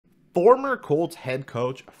Former Colts head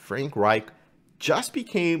coach Frank Reich just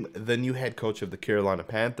became the new head coach of the Carolina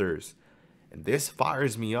Panthers, and this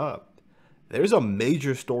fires me up. There's a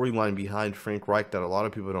major storyline behind Frank Reich that a lot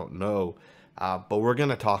of people don't know, but we're going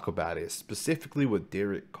to talk about it, specifically with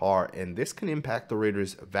Derek Carr, and this can impact the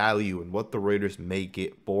Raiders' value and what the Raiders may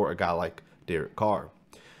get for a guy like Derek Carr.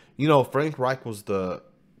 You know, Frank Reich was the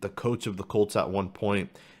coach of the Colts at one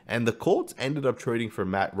point, and the Colts ended up trading for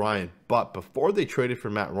Matt Ryan. But before they traded for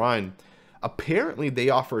Matt Ryan, apparently they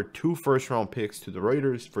offered 2 first-round picks to the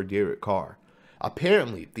Raiders for Derek Carr.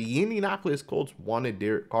 Apparently, the Indianapolis Colts wanted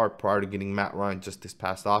Derek Carr prior to getting Matt Ryan just this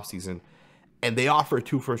past offseason, and they offered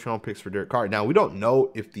 2 first-round picks for Derek Carr. Now, we don't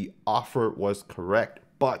know if the offer was correct,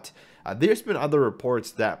 but there's been other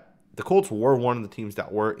reports that the Colts were one of the teams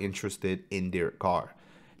that were interested in Derek Carr.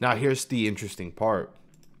 Now, here's the interesting part.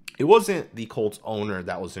 It wasn't the Colts owner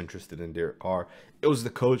that was interested in Derek Carr. It was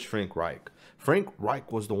the coach, Frank Reich. Frank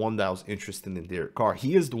Reich was the one that was interested in Derek Carr.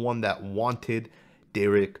 He is the one that wanted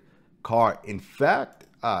Derek Carr. In fact,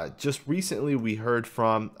 just recently we heard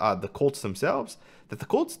from the Colts themselves that the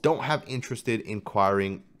Colts don't have interested in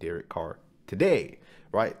acquiring Derek Carr today,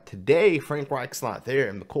 right? Today, Frank Reich's not there,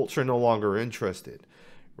 and the Colts are no longer interested.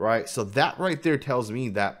 Right, so that right there tells me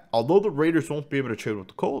that although the Raiders won't be able to trade with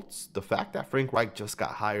the Colts, the fact that Frank Reich just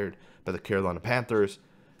got hired by the Carolina Panthers,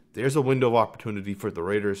 there's a window of opportunity for the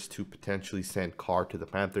Raiders to potentially send Carr to the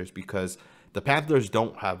Panthers, because the Panthers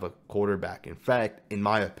don't have a quarterback. In fact, in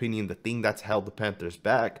my opinion, the thing that's held the Panthers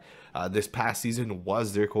back this past season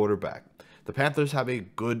was their quarterback. The Panthers have a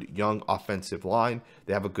good young offensive line.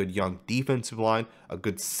 They have a good young defensive line, a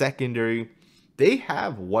good secondary. They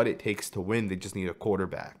have what it takes to win. They just need a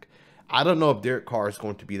quarterback. I don't know if Derek Carr is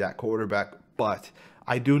going to be that quarterback, but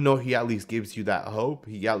I do know he at least gives you that hope.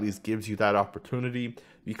 He at least gives you that opportunity,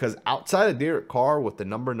 because outside of Derek Carr with the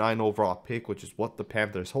number 9 overall pick, which is what the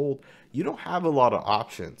Panthers hold, you don't have a lot of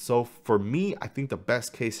options. So for me, I think the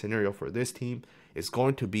best case scenario for this team is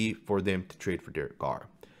going to be for them to trade for Derek Carr.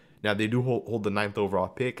 Now, they do hold the 9th overall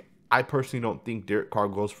pick. I personally don't think Derek Carr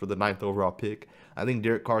goes for the 9th overall pick. I think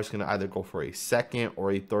Derek Carr is going to either go for a 2nd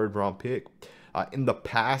or a 3rd round pick. In the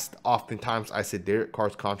past, oftentimes I said Derek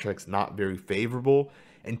Carr's contract's not very favorable.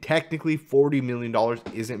 And technically, $40 million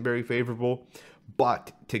isn't very favorable.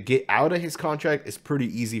 But to get out of his contract is pretty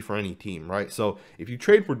easy for any team, right? So if you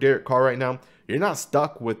trade for Derek Carr right now, you're not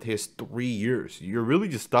stuck with his 3 years. You're really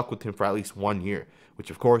just stuck with him for at least 1 year. Which,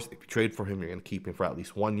 of course, if you trade for him, you're going to keep him for at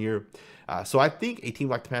least 1 year. So I think a team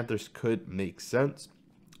like the Panthers could make sense.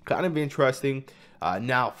 Kind of interesting.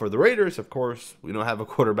 Now, for the Raiders, of course, we don't have a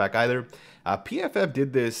quarterback either. PFF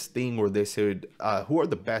did this thing where they said, who are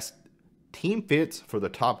the best team fits for the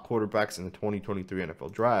top quarterbacks in the 2023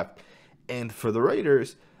 NFL Draft? And for the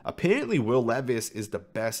Raiders, apparently Will Levis is the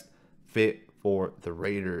best fit for the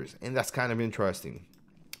Raiders. And that's kind of interesting.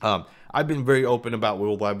 I've been very open about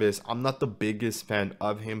Will Levis. I'm not the biggest fan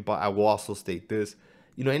of him, but I will also state this.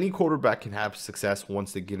 You know, any quarterback can have success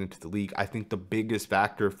once they get into the league. I think the biggest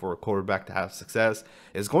factor for a quarterback to have success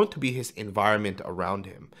is going to be his environment around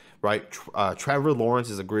him, right? Trevor Lawrence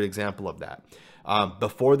is a great example of that.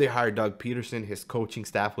 Before they hired Doug Peterson, his coaching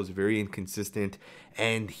staff was very inconsistent,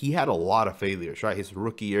 and he had a lot of failures, right? His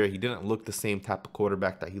rookie year, he didn't look the same type of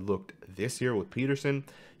quarterback that he looked this year with Peterson.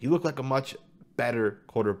 He looked like a much better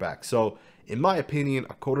quarterback. So, in my opinion,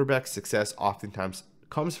 a quarterback's success oftentimes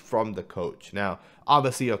comes from the coach. Now,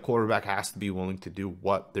 obviously, a quarterback has to be willing to do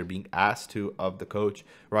what they're being asked to of the coach,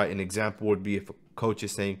 right? An example would be if a coach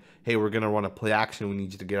is saying, hey, we're going to run a play action. We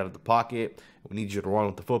need you to get out of the pocket. We need you to run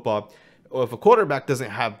with the football. Or if a quarterback doesn't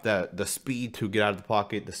have the speed to get out of the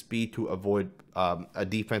pocket, the speed to avoid a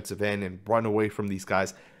defensive end and run away from these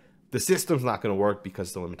guys, the system's not going to work because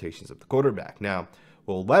of the limitations of the quarterback. Now,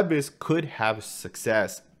 well, Levis could have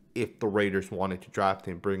success if the Raiders wanted to draft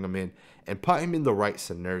him, bring him in, and put him in the right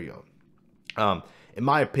scenario. In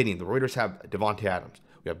my opinion, the Raiders have Devontae Adams.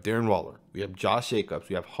 We have Darren Waller. We have Josh Jacobs.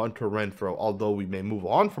 We have Hunter Renfrow, although we may move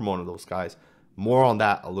on from one of those guys. More on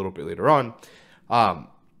that a little bit later on.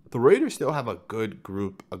 The Raiders still have a good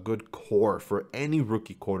group, a good core for any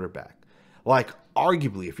rookie quarterback. Like,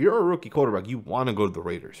 arguably, if you're a rookie quarterback, you want to go to the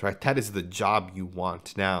Raiders, right? That is the job you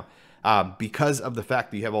want. Now, because of the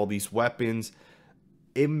fact that you have all these weapons,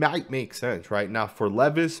 it might make sense, right? Now, for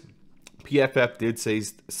Levis, PFF did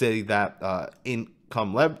say that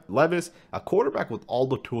Levis, a quarterback with all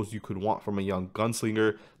the tools you could want from a young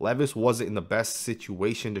gunslinger. Levis wasn't in the best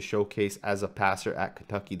situation to showcase as a passer at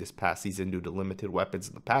Kentucky this past season due to limited weapons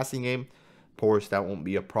in the passing game. Of course, that won't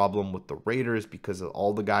be a problem with the Raiders because of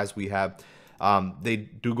all the guys we have. They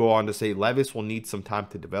do go on to say Levis will need some time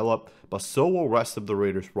to develop, but so will rest of the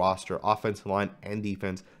Raiders roster, offensive line and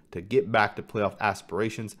defense, to get back to playoff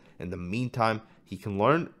aspirations. In the meantime, he can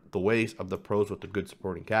learn the ways of the pros with a good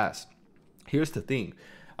supporting cast. Here's the thing.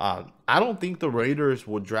 I don't think the Raiders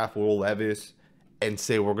will draft Will Levis and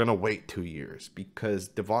say we're going to wait 2 years, because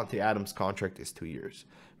Davante Adams' contract is 2 years,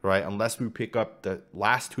 right? Unless we pick up the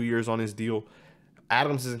last 2 years on his deal,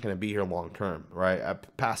 Adams isn't going to be here long term, right?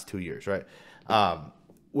 Past 2 years, right?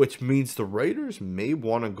 Which means the Raiders may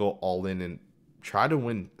want to go all in and try to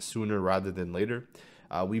win sooner rather than later.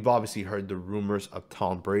 We've obviously heard the rumors of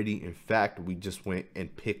Tom Brady. In fact, we just went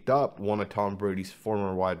and picked up one of Tom Brady's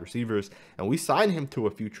former wide receivers, and we signed him to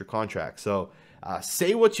a future contract. So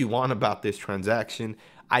say what you want about this transaction.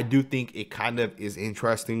 I do think it kind of is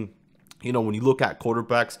interesting. You know, when you look at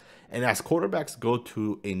quarterbacks, and as quarterbacks go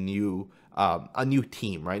to a new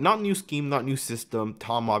team, right? Not new scheme, not new system.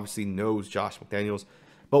 Tom obviously knows Josh McDaniels,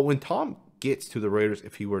 but when Tom gets to the Raiders,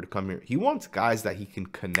 if he were to come here, he wants guys that he can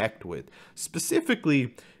connect with,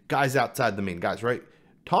 specifically guys outside the main guys, right?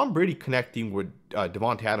 Tom Brady connecting with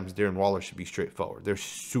Davante Adams, Darren Waller should be straightforward. They're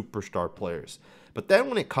superstar players. But then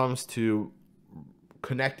when it comes to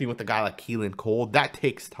connecting with a guy like Keelan Cole, that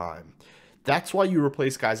takes time. That's why you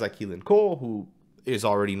replace guys like Keelan Cole, who is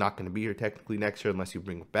already not going to be here technically next year unless you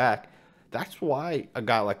bring him back. That's why a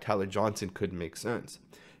guy like Tyler Johnson could make sense.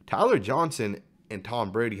 Tyler Johnson and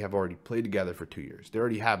Tom Brady have already played together for 2 years. They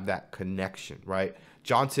already have that connection, right?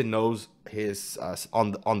 Johnson knows his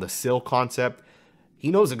on the sill concept. He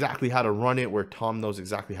knows exactly how to run it, where Tom knows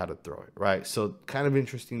exactly how to throw it, right? So kind of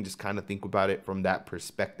interesting, just kind of think about it from that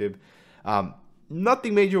perspective.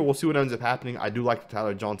 Nothing major. We'll see what ends up happening. I do like the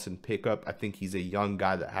Tyler Johnson pickup. I think he's a young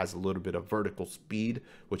guy that has a little bit of vertical speed,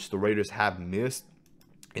 which the Raiders have missed.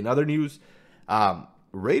 In other news,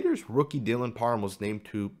 Raiders rookie Dylan Parham was named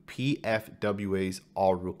to PFWA's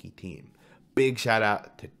all-rookie team. Big shout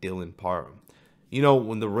out to Dylan Parham. You know,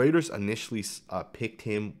 when the Raiders initially picked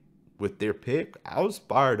him with their pick, I was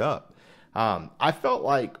fired up. I felt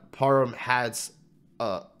like Parham has,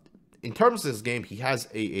 in terms of his game, he has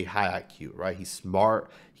a high IQ, right? He's smart.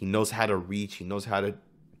 He knows how to reach. He knows how to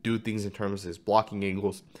do things in terms of his blocking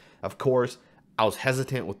angles. Of course, I was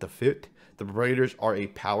hesitant with the fit. The Raiders are a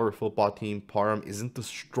power football team. Parham isn't the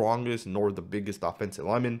strongest nor the biggest offensive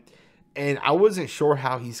lineman, and I wasn't sure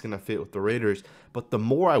how he's going to fit with the Raiders. But the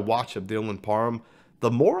more I watch of Dylan Parham, the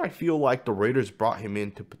more I feel like the Raiders brought him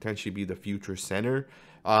in to potentially be the future center.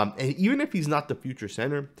 And even if he's not the future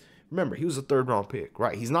center, remember, he was a third-round pick,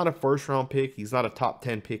 right? He's not a first-round pick. He's not a top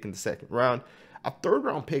 10 pick in the second round. A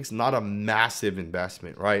third-round pick's not a massive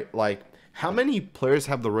investment, right? Like, how many players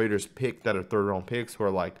have the Raiders picked that are third-round picks who are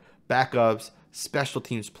like backups, special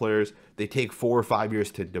teams players? They take 4 or 5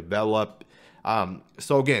 years to develop.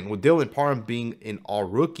 So again, with Dylan Parham being an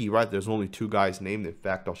all-rookie, right, there's only 2 guys named. In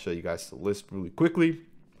fact, I'll show you guys the list really quickly.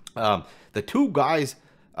 The 2 guys,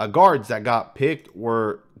 guards that got picked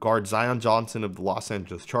were guard Zion Johnson of the Los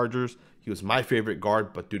Angeles Chargers. He was my favorite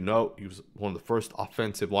guard, but do note he was one of the first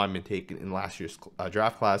offensive linemen taken in last year's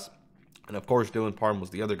draft class. And of course, Dylan Parham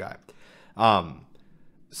was the other guy.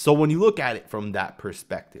 So when you look at it from that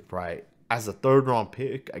perspective, right, as a third-round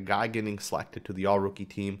pick, a guy getting selected to the all-rookie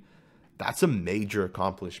team, that's a major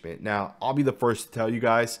accomplishment. Now, I'll be the first to tell you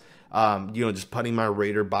guys, just putting my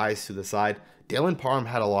Raider bias to the side, Dylan Parham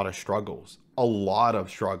had a lot of struggles,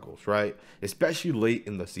 right? Especially late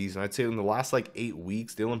in the season. I'd say in the last 8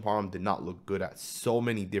 weeks, Dylan Parham did not look good at so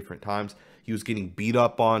many different times. He was getting beat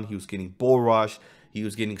up on. He was getting bull rushed. He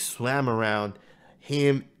was getting swam around.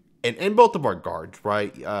 Him and both of our guards,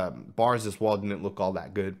 right? Bars as well didn't look all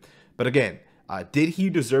that good. But again, did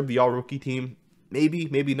he deserve the all-rookie team? Maybe,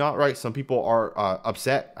 maybe not, right? Some people are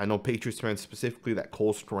upset. I know Patriots fans specifically that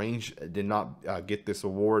Cole Strange did not get this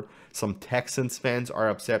award. Some Texans fans are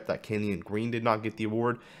upset that Kenyon Green did not get the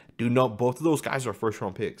award. Do note both of those guys are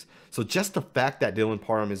first-round picks. So just the fact that Dylan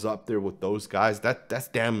Parham is up there with those guys, that's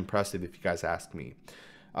damn impressive if you guys ask me.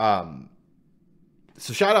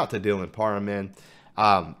 So shout out to Dylan Parham, man.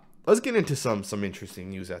 Let's get into some interesting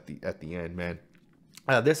news at the end, man.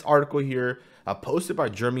 This article here, posted by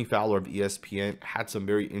Jeremy Fowler of ESPN, had some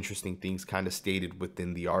very interesting things kind of stated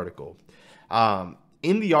within the article.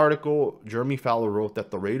 In the article, Jeremy Fowler wrote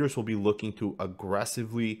that the Raiders will be looking to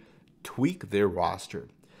aggressively tweak their roster.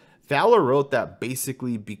 Fowler wrote that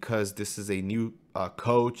basically because this is a new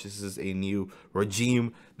coach, this is a new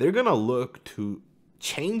regime, they're going to look to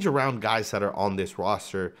change around guys that are on this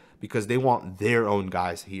roster because they want their own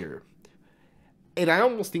guys here. And I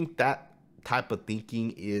almost think that type of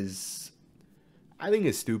thinking is, I think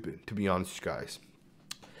it's stupid, to be honest, guys.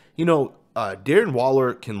 Darren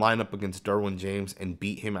Waller can line up against Derwin James and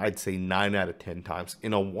beat him, I'd say 9 out of 10 times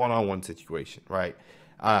in a one-on-one situation, right?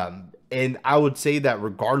 And I would say that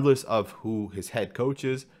regardless of who his head coach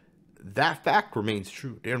is, that fact remains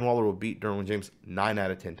true. Darren Waller will beat Derwin James 9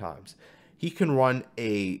 out of 10 times. He can run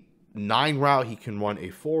a 9 route. He can run a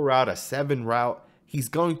 4 route, a 7 route. He's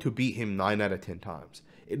going to beat him 9 out of 10 times.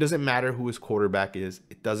 It doesn't matter who his quarterback is.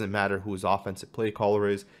 It doesn't matter who his offensive play caller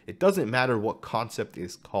is. It doesn't matter what concept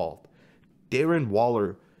is called. Darren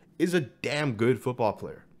Waller is a damn good football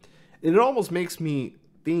player. And it almost makes me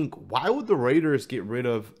think, why would the Raiders get rid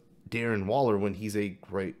of Darren Waller when he's a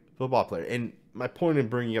great football player? And my point in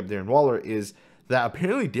bringing up Darren Waller is that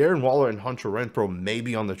apparently Darren Waller and Hunter Renfrow may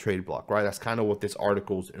be on the trade block, right? That's kind of what this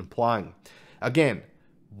article is implying. Again,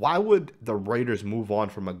 why would the Raiders move on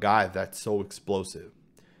from a guy that's so explosive?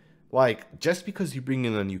 Like, just because you bring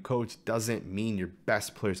in a new coach doesn't mean your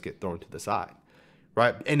best players get thrown to the side,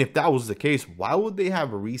 right? And if that was the case, why would they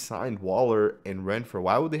have re-signed Waller and Renfrow?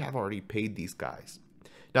 Why would they have already paid these guys?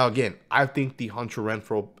 Now, again, I think the Hunter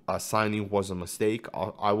Renfrow signing was a mistake.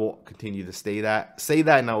 I will continue to say that,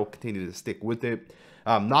 and I will continue to stick with it.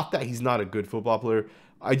 Not that he's not a good football player.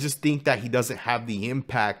 I just think that he doesn't have the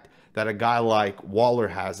impact that a guy like Waller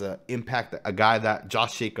has, a guy that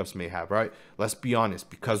Josh Jacobs may have, right? Let's be honest.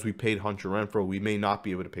 Because we paid Hunter Renfrow, we may not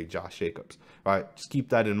be able to pay Josh Jacobs, right? Just keep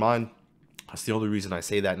that in mind. That's the only reason I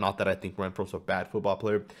say that. Not that I think Renfrow's a bad football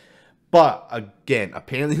player. But again,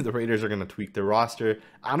 apparently the Raiders are going to tweak their roster.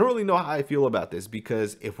 I don't really know how I feel about this,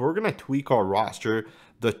 because if we're going to tweak our roster,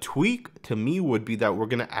 the tweak to me would be that we're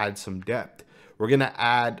going to add some depth. We're going to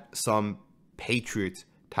add some Patriots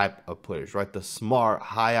type of players, right? The smart,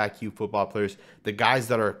 high IQ football players, the guys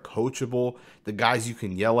that are coachable, the guys you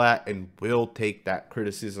can yell at and will take that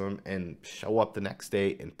criticism and show up the next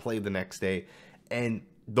day and play the next day. And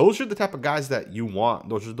those are the type of guys that you want.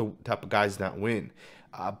 Those are the type of guys that win.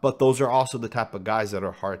 But those are also the type of guys that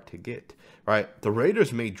are hard to get, right? The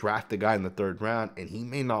Raiders may draft a guy in the 3rd round and he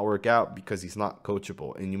may not work out because he's not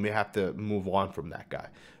coachable, and you may have to move on from that guy,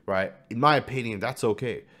 right? In my opinion, that's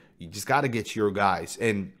okay. You just got to get your guys.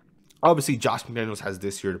 And obviously, Josh McDaniels has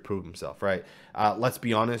this year to prove himself, right? Let's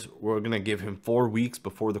be honest. We're going to give him 4 weeks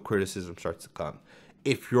before the criticism starts to come.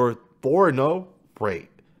 If you're 4-0, great.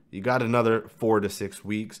 You got another 4 to 6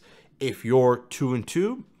 weeks. If you're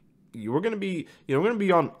 2-2, we're going to be, we're going to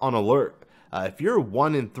be on alert. If you're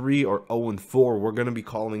 1-3 or 0-4, we're going to be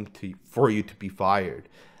calling for you to be fired.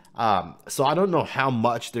 So I don't know how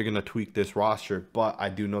much they're going to tweak this roster, but I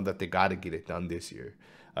do know that they got to get it done this year.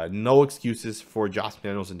 No excuses for Josh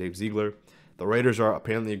McDaniels and Dave Ziegler. The Raiders are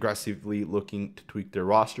apparently aggressively looking to tweak their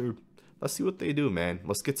roster. Let's see what they do, man.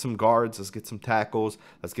 Let's get some guards. Let's get some tackles.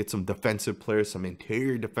 Let's get some defensive players, some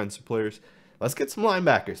interior defensive players. Let's get some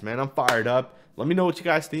linebackers, man. I'm fired up. Let me know what you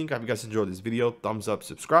guys think. I hope you guys enjoyed this video. Thumbs up,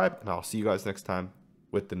 subscribe, and I'll see you guys next time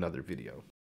with another video.